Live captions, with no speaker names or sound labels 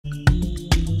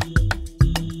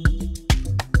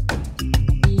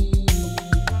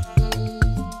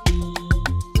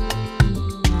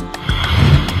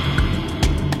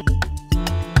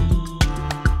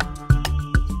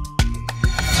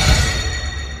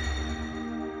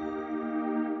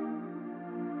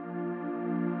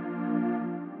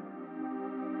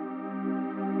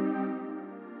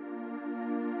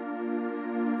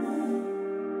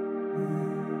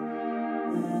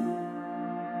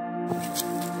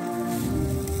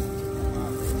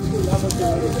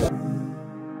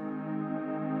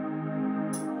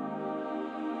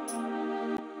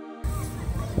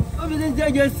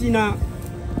Just now.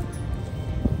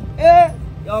 Eh,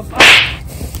 your father.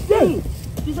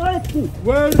 This one.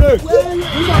 Well, this one.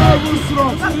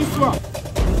 This one.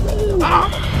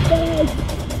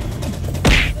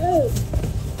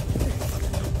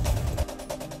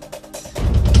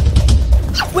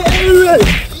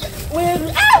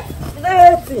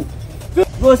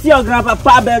 Go see your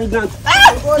grandpa bury ground.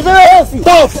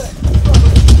 Stop!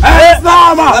 I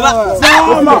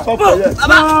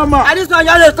just want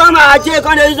you to come and check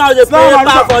on the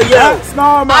pay for years.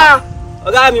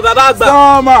 Okay, me baba agba.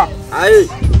 Aye.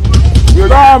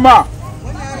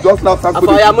 Just now thank you.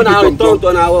 I am now return to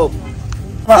our work.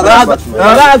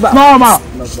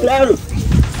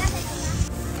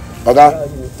 Oga,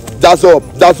 that's up.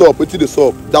 Put the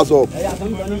soap. That's up.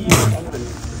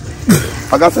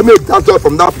 Oga, say make that's up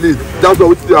from that place. That's what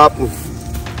will happen.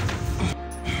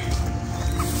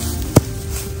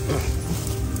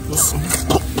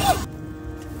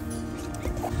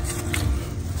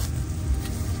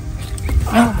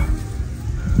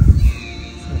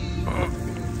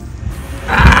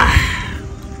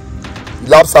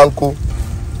 Lap Sanko,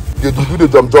 they do the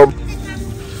jump.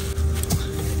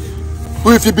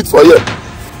 Who if you beat for here?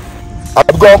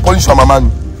 I've gone polish for my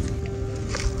man.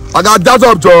 I got that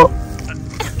up, Joe.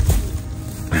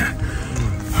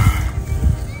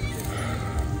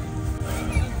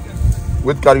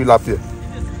 Wait, carry lap here.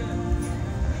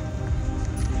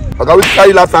 I got wait,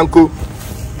 carry lap Sanko.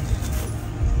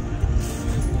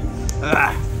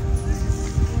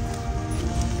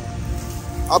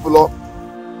 Apollo.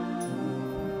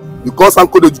 Because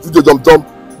Sanko they do the jump.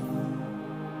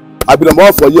 I've been number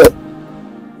one for a year.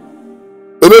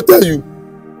 They don't tell you.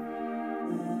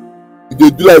 They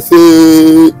do like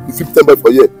say the 15th boy for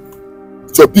a year.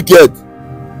 It's your big head.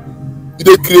 You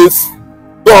dey craze.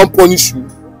 Don't punish you.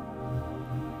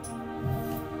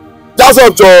 Jazz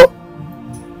up, Joe.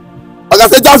 Like I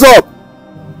said, jazz up.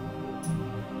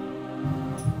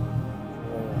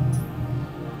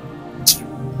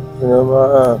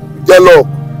 Get luck.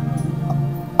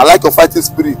 I like your fighting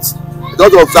spirit.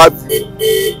 Don't observe you.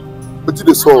 Put you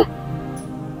the soul.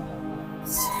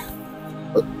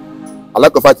 I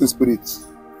like your fighting spirit.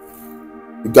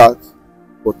 You got,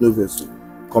 but no vessel.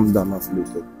 Calm down and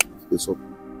later. It's up.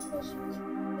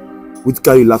 Which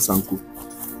carry last Sanko?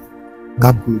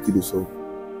 Can't put me to the soul.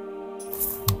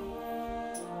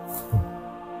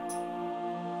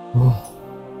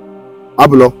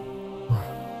 Abulo.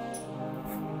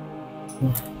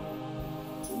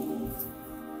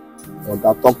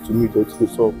 Oga, talk to me to the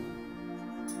soul.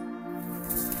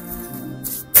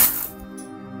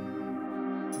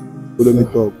 Follow me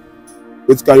talk.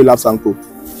 Let's carry lap Sanko.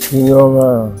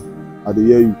 Man. I dey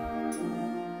hear you.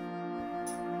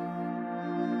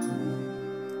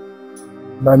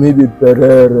 Na me be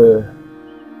Pereira,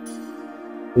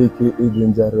 aka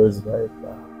Dangerous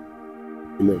Viper.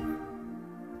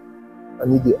 I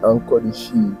need to anchor the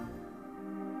ship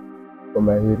for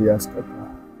my area scatter.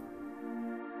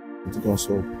 What you gonna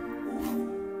solve?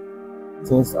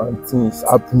 Things and things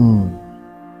happen.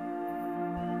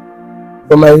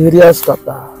 For my area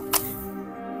scatter.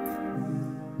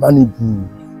 Money boo.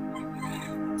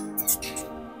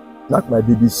 Knock my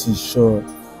BBC short.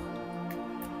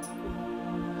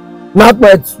 Knock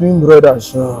my twin brother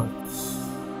short.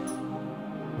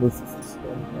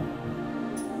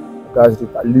 Guys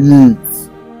retaliate.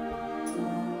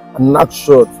 And knock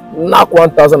short. Knock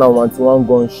 1001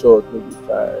 gun short. Maybe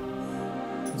child.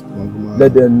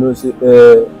 Let them know say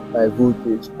my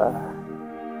voltage.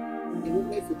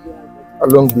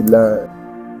 Along the line.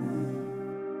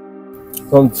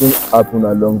 Something happened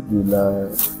along the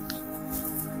line.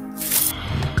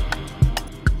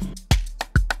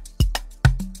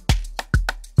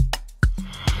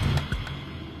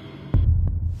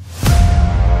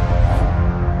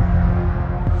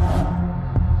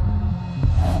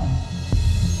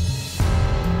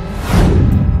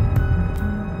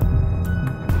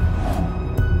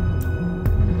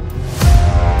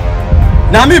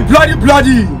 Now me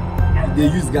bloody. They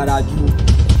use garage.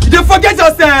 You don't forget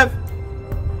yourself.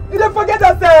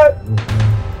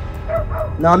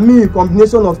 Now me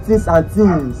combination of things and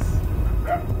things.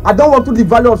 I don't want to the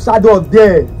value of shadow of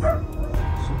death.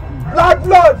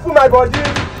 Blood full my body.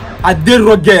 I dey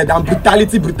rugged and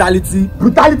brutality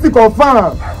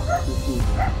confirm.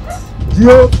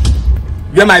 Yo,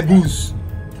 where my booze?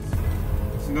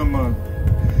 Cinnamon,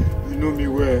 you know me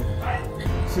well.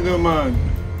 Cinnamon,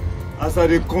 as I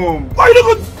dey come. Why you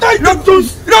don't go? You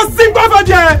don't sing over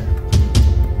there.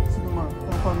 Cinnamon,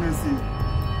 offer mercy.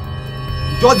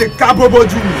 Just the carbobo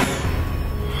juice.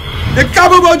 The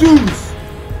Kabobo juice.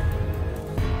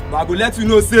 But I go let you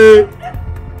know, say,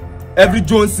 every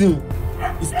Johnson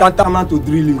is tantamount to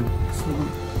drilling.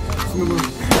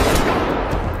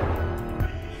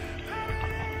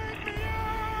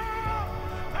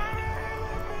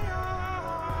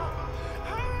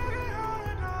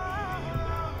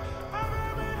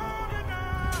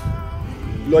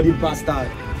 Bloody bastard.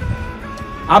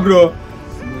 Ah, bro.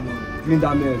 Clean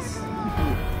that mess.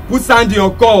 Put Sandy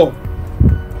on call.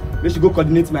 Make she go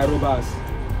coordinate my robbers.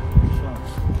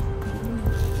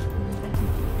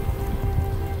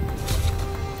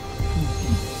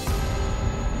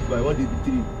 But I want the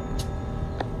 3.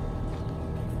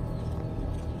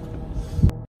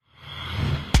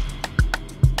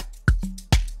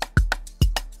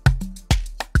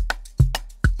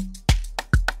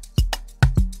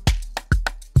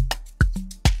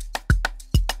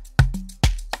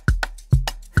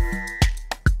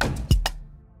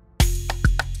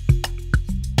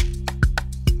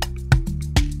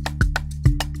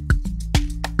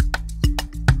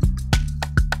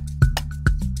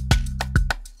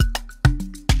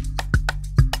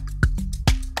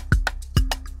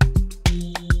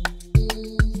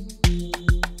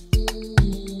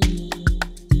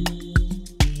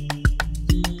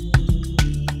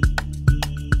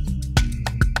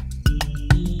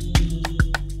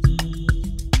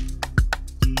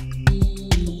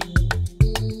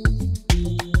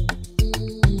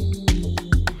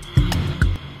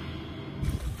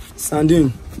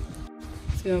 Sandine,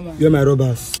 you're my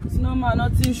robbers. It's normal,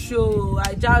 nothing show.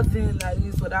 I just didn't like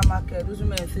this for that market. Those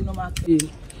women say no market.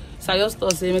 So I just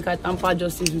thought say make I tamper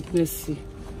justice with mercy.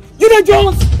 You the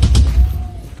Jones!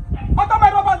 After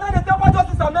my robbers, then they tamper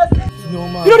justice and mercy. You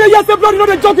know the yes blood, you know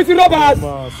the joke with the robbers.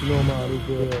 No man, you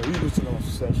listen to our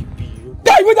society be.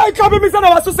 Yeah, you don't come with me saying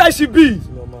our society be.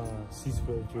 No man,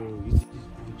 ceasefire, Joe.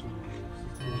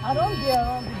 I don't get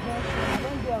around the junction. I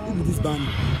don't get around. Look at this band.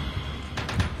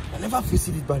 I never faced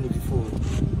this band before.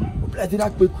 I did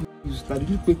not pay cruise. I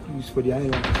didn't pay cruise for the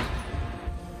island.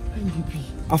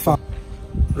 Afa,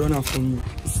 run out from me.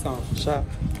 Sound sharp.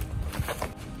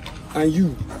 And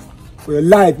you, for your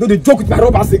life, no, they joke with my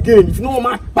robbers again. If no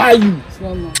man buy you. It's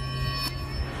normal.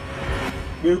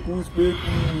 Pay cruise.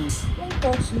 Don't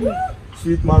touch me.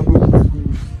 Sweet mango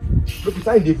cruise. Look, it's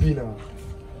how they be now.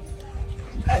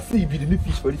 I see you be the new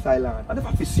fish for this island. I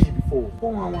never see you before.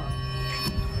 111.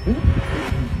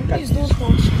 Please don't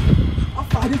touch me.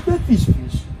 I did pay fish.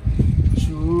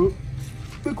 Sure.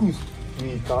 Because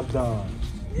wait, calm down.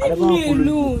 Leave me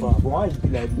alone. But why you be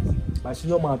like this? My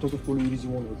senior man also follow you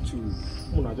reason 1 or 2.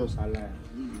 I'm not just alive.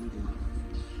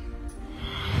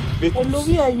 Hello,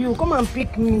 where are you? Come and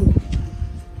pick me.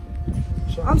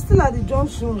 Sure. I'm still at the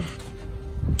junction.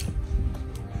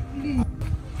 Please.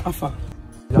 Afa.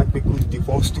 Like because the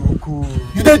first too cool.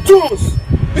 You the Jones!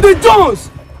 You the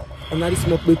Jones! I'm not this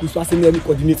smoke because I say me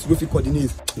coordinates, go fit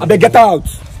coordinates. I beg get out.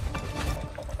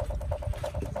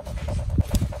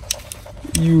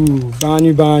 You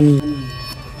Barney.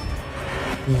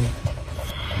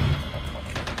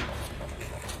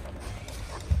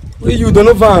 Where you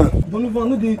Donovan,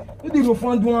 no dey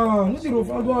refund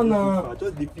one. Nah. I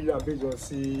just dey feel like just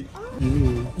say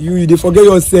you dey forget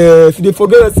yourself. You dey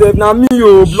forget yourself. Now me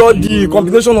bloody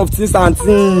combination of things and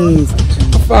things.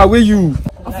 Afa, where you?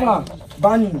 Afa,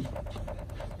 Barney.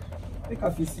 Make I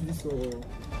see this or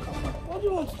What do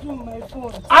you want to do with my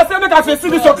phone? I said make I see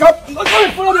this or cap.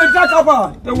 Don't follow the jack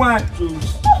Afa. The one.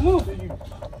 Move.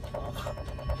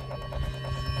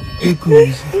 Hey,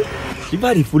 Cruz. If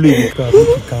I follow you,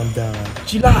 calm down.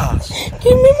 Chill out.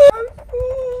 Give me my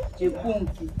phone.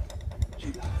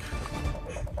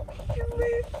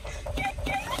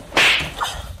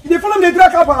 You follow me the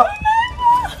jack Afa.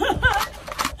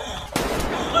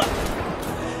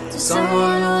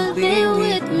 Someone who'll be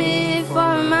with me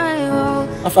for my whole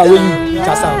Afa, where you?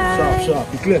 Just out.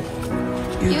 Sharp. Be clear.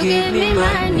 You give me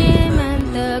my name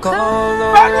and the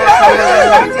color.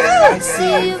 I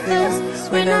see your face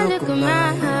when I look at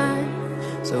my hand.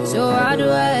 So how do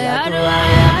I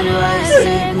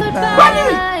say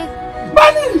goodbye?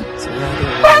 Bunny!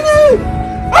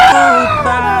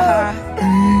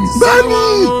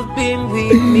 Someone who'll be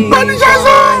with me Bunny!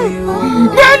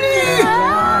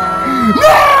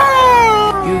 No!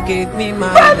 You gave me my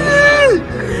name.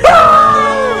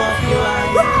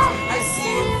 I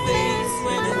see your face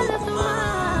when I look at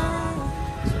mine.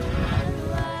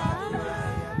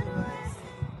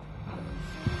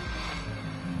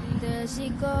 There she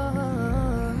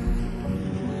goes.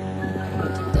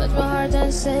 Touch my heart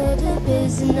and said the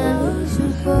business I lose you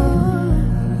for.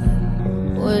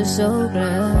 Was so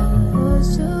glad.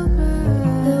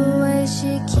 The way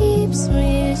she keeps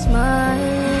me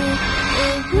smiling.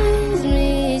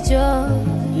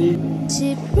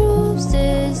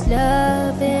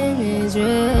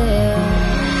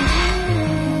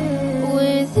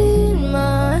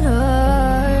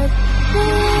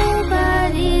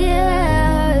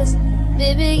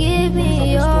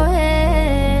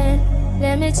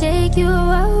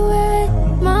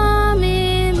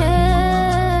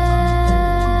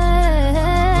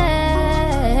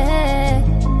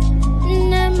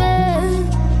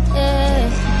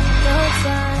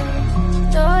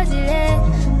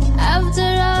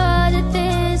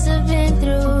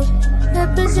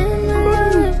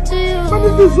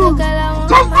 Look at